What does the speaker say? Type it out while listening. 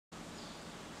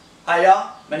Hi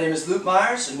y'all, my name is Lucas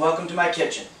Myers and welcome to my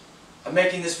kitchen. I'm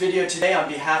making this video today on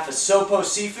behalf of SoPo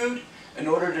Seafood in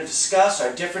order to discuss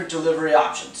our different delivery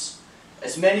options.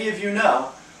 As many of you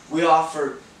know, we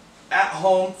offer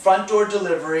at-home front door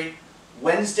delivery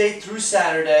Wednesday through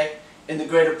Saturday in the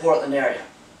greater Portland area.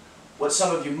 What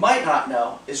some of you might not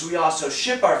know is we also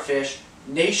ship our fish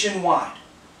nationwide.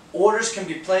 Orders can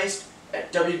be placed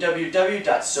at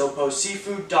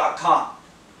www.soposeafood.com.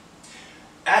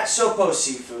 At SoPo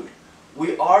Seafood,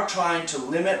 we are trying to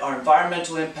limit our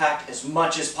environmental impact as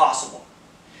much as possible.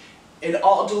 In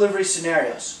all delivery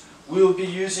scenarios, we will be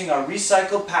using our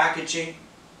recycled packaging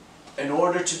in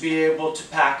order to be able to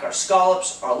pack our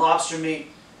scallops, our lobster meat,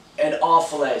 and all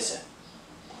fillets in.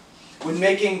 When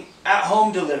making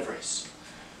at-home deliveries,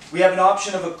 we have an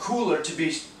option of a cooler to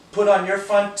be put on your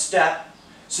front step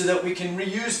so that we can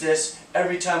reuse this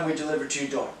every time we deliver to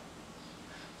your door.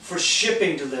 For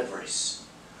shipping deliveries,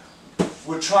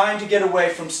 we're trying to get away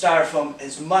from styrofoam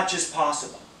as much as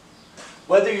possible.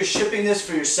 Whether you're shipping this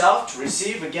for yourself to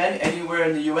receive, again, anywhere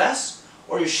in the US,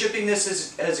 or you're shipping this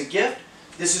as a gift,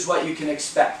 this is what you can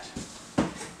expect.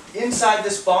 Inside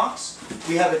this box,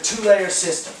 we have a two-layer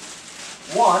system.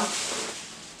 One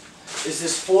is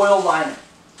this foil liner.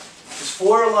 This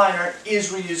foil liner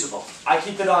is reusable. I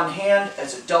keep it on hand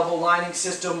as a double lining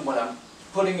system when I'm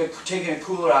taking a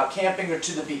cooler out camping or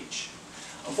to the beach.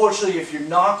 Unfortunately, if you're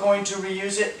not going to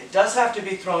reuse it, it does have to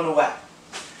be thrown away.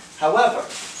 However,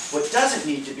 what doesn't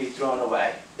need to be thrown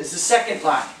away is the second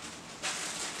lining.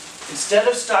 Instead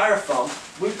of styrofoam,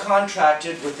 we've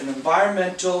contracted with an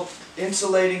environmental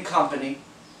insulating company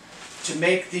to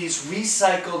make these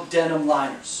recycled denim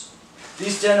liners.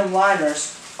 These denim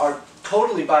liners are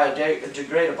totally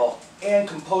biodegradable and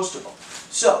compostable.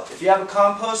 So, if you have a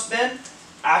compost bin,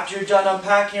 after you're done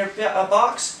unpacking your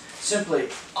box, simply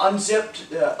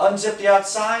unzip the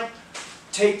outside,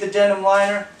 take the denim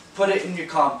liner, put it in your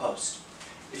compost.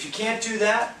 If you can't do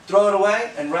that, throw it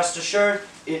away, and rest assured,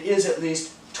 it is at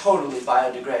least totally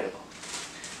biodegradable.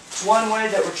 It's one way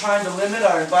that we're trying to limit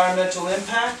our environmental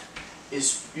impact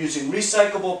is using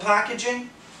recyclable packaging,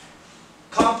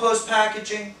 compost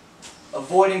packaging,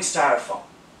 avoiding styrofoam.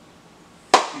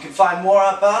 You can find more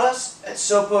about us at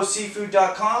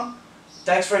soposeafood.com.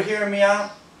 Thanks for hearing me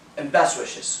out, and best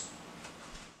wishes.